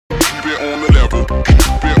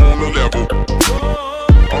level.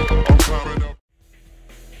 I'm climbing up.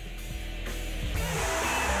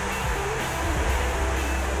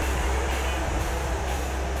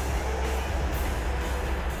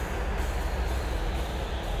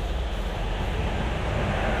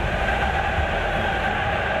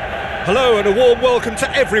 Hello and a warm welcome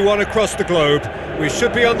to everyone across the globe. We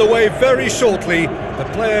should be on the way very shortly. The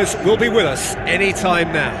players will be with us any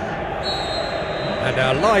time now. And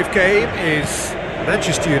our live game is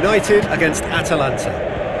Manchester United against Atalanta.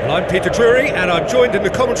 Well, I'm Peter Drury and I'm joined in the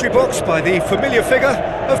commentary box by the familiar figure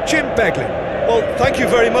of Jim Beglin. Well, thank you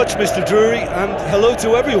very much, Mr. Drury, and hello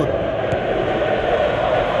to everyone.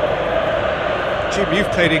 Jim,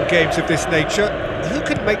 you've played in games of this nature. Who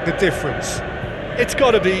can make the difference? It's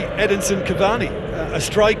got to be Edinson Cavani, a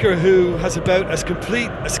striker who has about as complete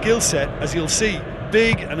a skill set as you'll see.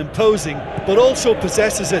 Big and imposing, but also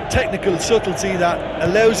possesses a technical subtlety that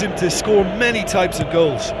allows him to score many types of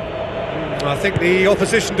goals. I think the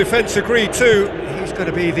opposition defence agree too. He's going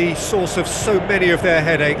to be the source of so many of their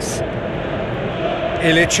headaches.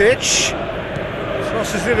 Ilicic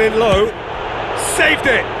crosses it in low, saved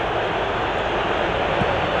it!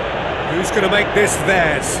 Who's going to make this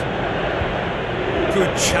theirs?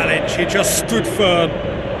 Good challenge, he just stood firm.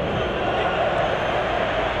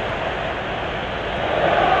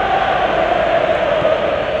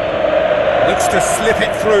 Looks to slip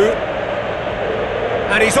it through.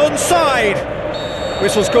 And he's onside.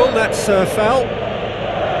 Whistle's gone, that's a foul.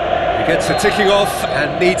 He gets a ticking off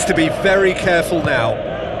and needs to be very careful now.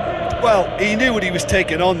 Well, he knew what he was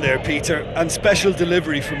taking on there, Peter, and special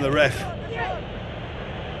delivery from the ref.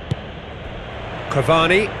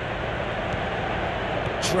 Cavani.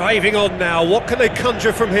 Driving on now, what can they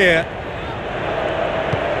conjure from here?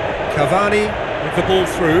 Cavani with the ball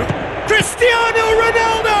through. Cristiano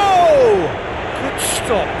Ronaldo! Good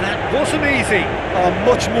stop, that wasn't easy.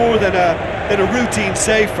 Much more than a routine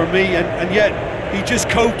save for me, and yet he just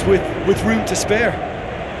coped with room to spare.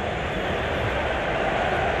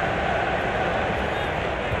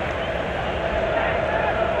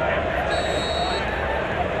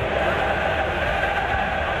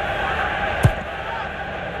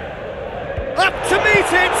 To meet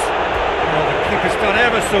it! Oh, the keeper's done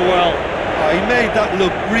ever so well. He made that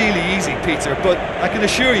look really easy, Peter, but I can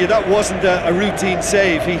assure you that wasn't a routine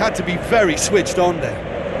save. He had to be very switched on there.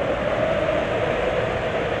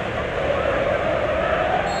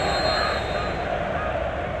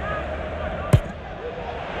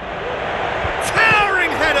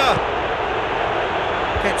 Towering header!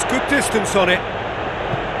 Gets good distance on it.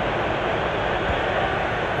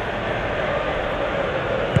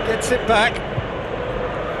 Gets it back.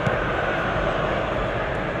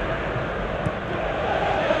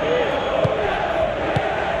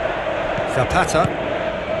 Zapata.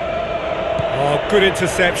 Oh, good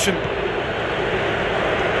interception.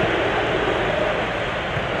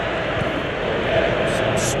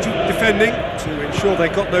 Some astute defending to ensure they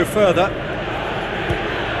got no further.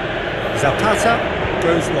 Zapata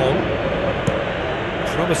goes long.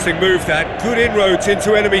 Promising move that. Good inroads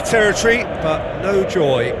into enemy territory, but no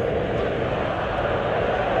joy.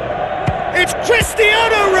 It's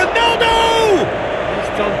Cristiano Ronaldo!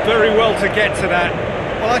 He's done very well to get to that.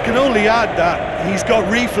 Well, I can only add that he's got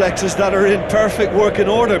reflexes that are in perfect working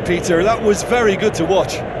order, Peter. That was very good to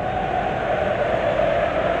watch.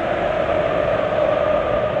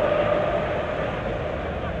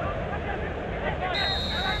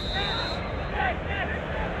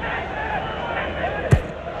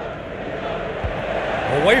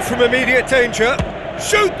 Away from immediate danger.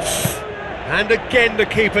 Shoots! And again the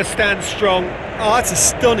keeper stands strong. Oh, that's a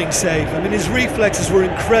stunning save. I mean, his reflexes were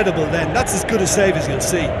incredible then. That's as good a save as you'll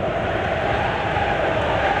see.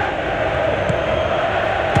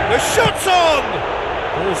 The shot's on!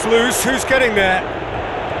 Ball's loose, who's getting there?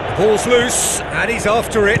 The ball's loose, and he's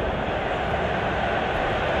after it.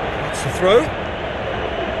 That's the throw.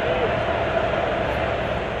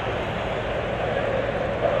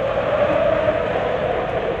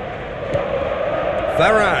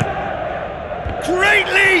 Varane. Great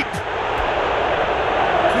leap!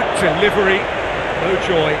 Delivery, no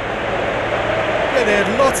joy. Yeah, they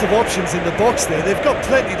had lots of options in the box there. They've got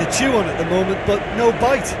plenty to chew on at the moment, but no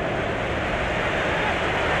bite.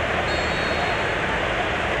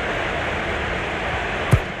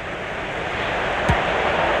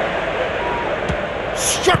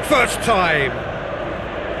 Struck first time.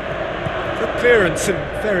 Good clearance and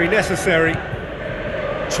very necessary.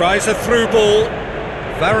 Tries a through ball.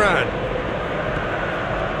 Varane.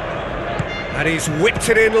 And he's whipped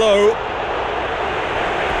it in low.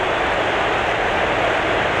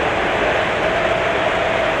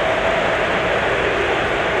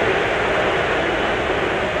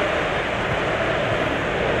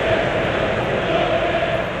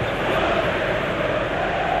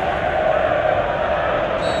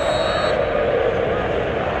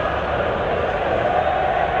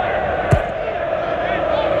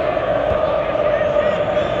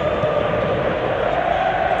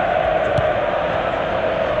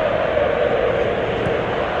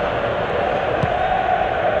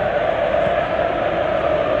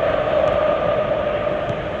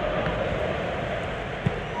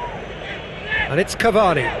 And it's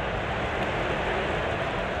Cavani.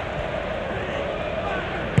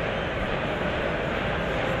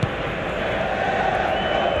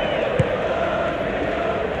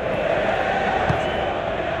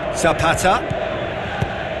 Zapata.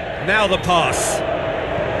 Now the pass.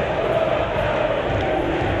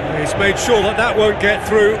 He's made sure that that won't get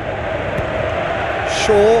through.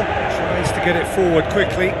 Shaw tries to get it forward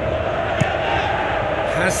quickly.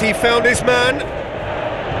 Has he found his man?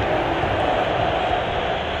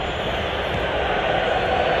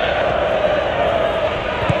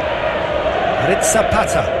 And it's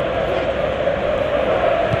Zapata.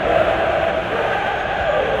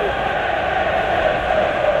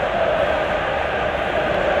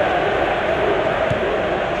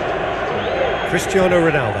 Cristiano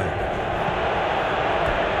Ronaldo.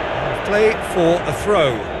 Play for a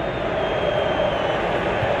throw.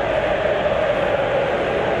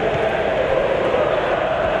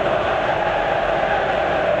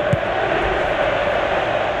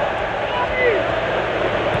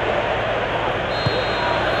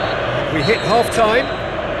 We hit half-time.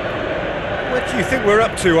 What do you think we're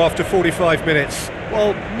up to after 45 minutes?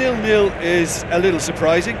 Well, 0-0 is a little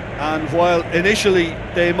surprising, and while initially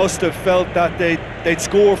they must have felt that they'd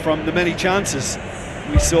score from the many chances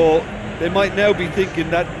we saw, they might now be thinking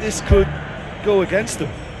that this could go against them.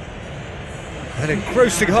 An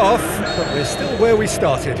engrossing half, but we're still where we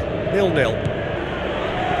started, 0-0.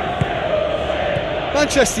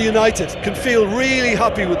 Manchester United can feel really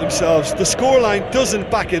happy with themselves. The scoreline doesn't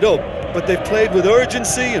back it up, but they've played with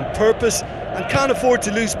urgency and purpose and can't afford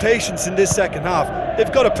to lose patience in this second half.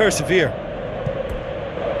 They've got to persevere.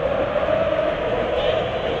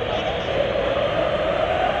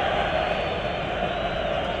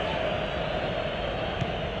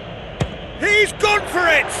 He's gone for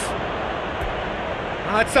it!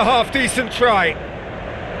 That's a half-decent try.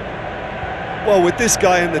 Well, with this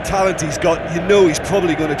guy and the talent he's got, you know he's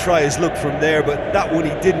probably going to try his luck from there, but that one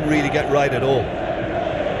he didn't really get right at all.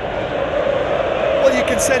 Well, you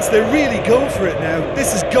can sense they're really going for it now.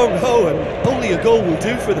 This is gung-ho, and only a goal will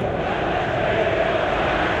do for them.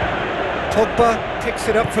 Pogba picks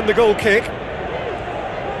it up from the goal kick.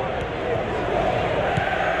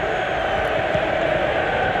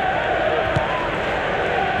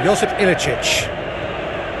 Josip Ilicic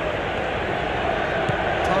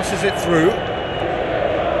passes it through.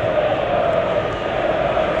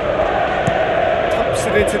 Pumps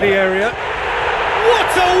it into the area.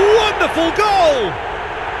 What a wonderful goal!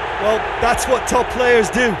 Well, that's what top players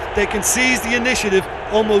do. They can seize the initiative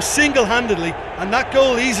almost single-handedly, and that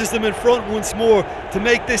goal eases them in front once more to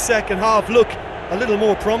make this second half look a little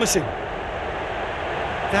more promising.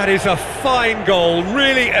 That is a fine goal,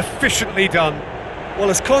 really efficiently done. Well,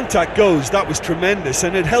 as contact goes, that was tremendous,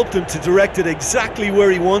 and it helped him to direct it exactly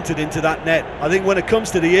where he wanted into that net. I think when it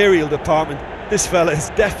comes to the aerial department, this fella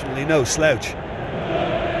is definitely no slouch.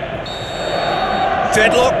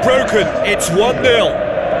 Deadlock broken, it's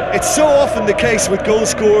 1-0. It's so often the case with goal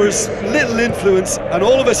scorers, little influence, and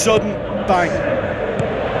all of a sudden, bang.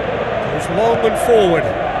 Goes long and forward.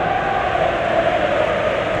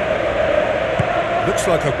 Looks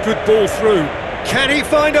like a good ball through. Can he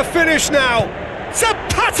find a finish now?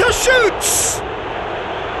 Zapata shoots!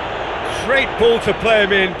 Great ball to play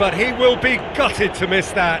him in, but he will be gutted to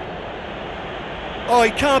miss that. Oh,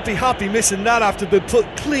 he can't be happy missing that after being put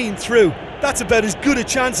clean through. That's about as good a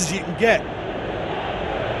chance as you can get.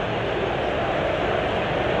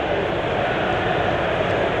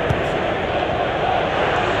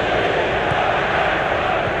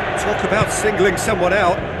 Talk about singling someone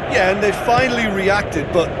out. Yeah, and they finally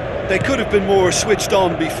reacted, but they could have been more switched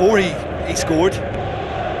on before he scored.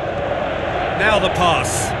 Now the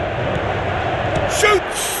pass.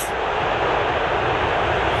 Shoots!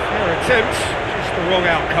 Fair attempt, just the wrong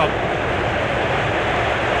outcome.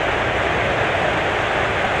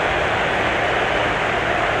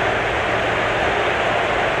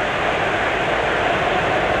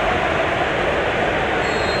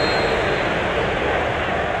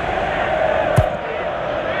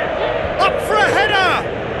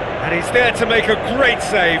 And he's there to make a great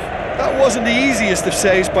save. That wasn't the easiest of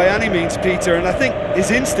saves by any means, Peter, and I think his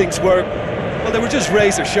instincts were, well, they were just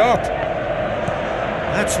razor sharp.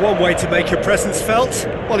 That's one way to make your presence felt.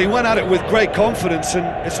 Well, he went at it with great confidence, and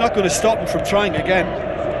it's not going to stop him from trying again.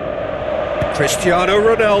 Cristiano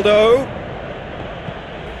Ronaldo.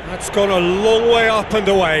 That's gone a long way up and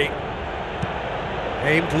away.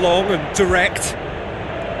 Aimed long and direct.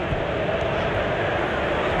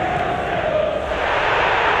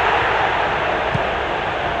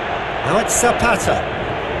 Now it's Zapata,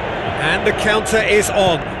 and the counter is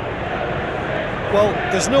on. Well,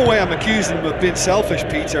 there's no way I'm accusing him of being selfish,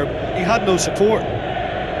 Peter. He had no support.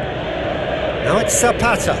 Now it's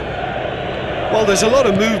Zapata. Well, there's a lot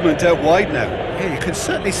of movement out wide now. Yeah, you can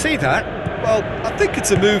certainly see that. Well, I think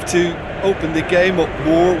it's a move to open the game up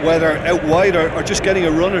more, whether out wide or just getting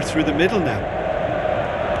a runner through the middle now.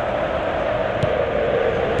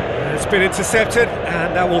 It's been intercepted,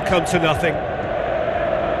 and that will come to nothing.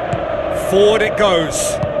 Forward it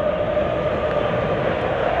goes.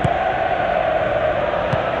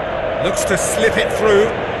 Looks to slip it through.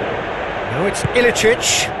 Now it's Ilicic.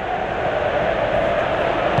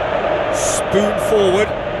 Spoon forward.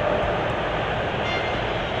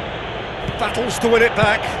 Battles to win it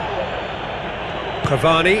back.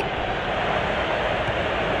 Cavani.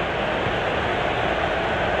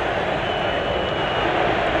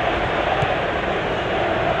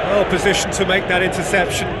 Well positioned to make that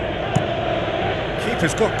interception.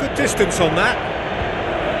 Keeper's got good distance on that.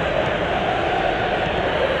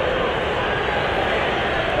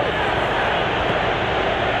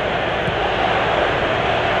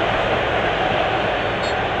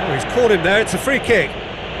 Oh, he's caught him there, it's a free kick.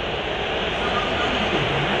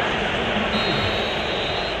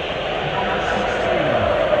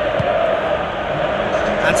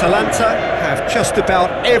 Atalanta have just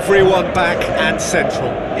about everyone back and central.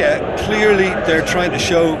 Yeah, clearly they're trying to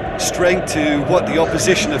show strength to what the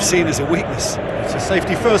opposition have seen as a weakness. It's a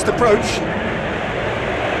safety-first approach.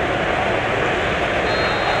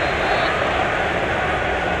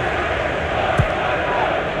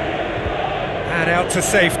 And out to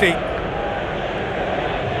safety.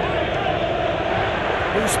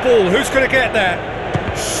 Loose ball, who's going to get there?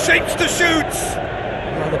 Shapes to shoot!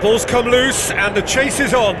 Well, the ball's come loose and the chase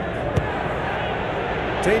is on.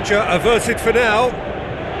 Danger averted for now.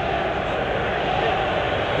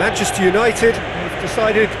 Manchester United have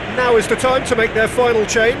decided now is the time to make their final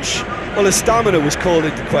change. Well, his stamina was called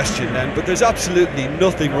into question then, but there's absolutely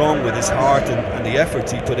nothing wrong with his heart and the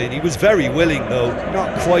efforts he put in. He was very willing, though,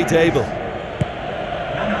 not quite able.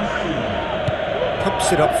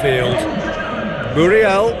 Pumps it upfield.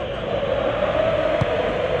 Muriel.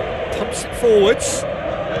 Pumps it forwards.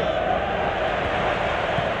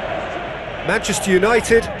 Manchester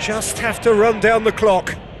United just have to run down the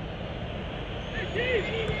clock.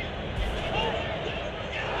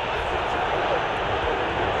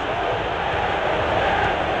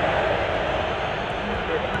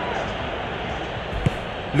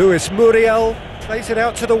 Luis Muriel plays it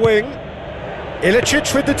out to the wing.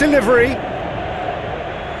 Ilicic with the delivery.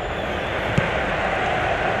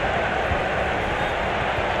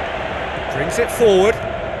 Brings it forward.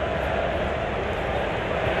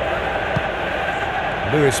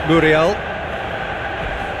 Luis Muriel.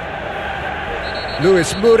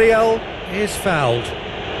 Luis Muriel is fouled.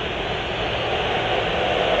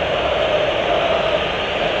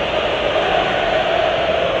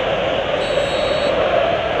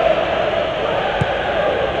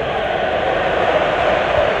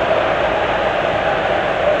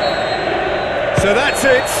 So that's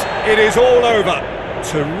it. It is all over.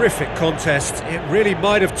 Terrific contest. It really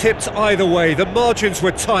might have tipped either way. The margins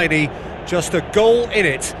were tiny. Just a goal in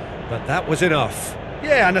it, but that was enough.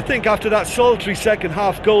 Yeah, and I think after that solitary second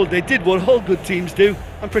half goal, they did what all good teams do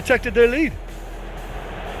and protected their lead.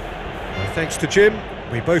 Well, thanks to Jim.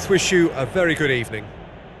 We both wish you a very good evening.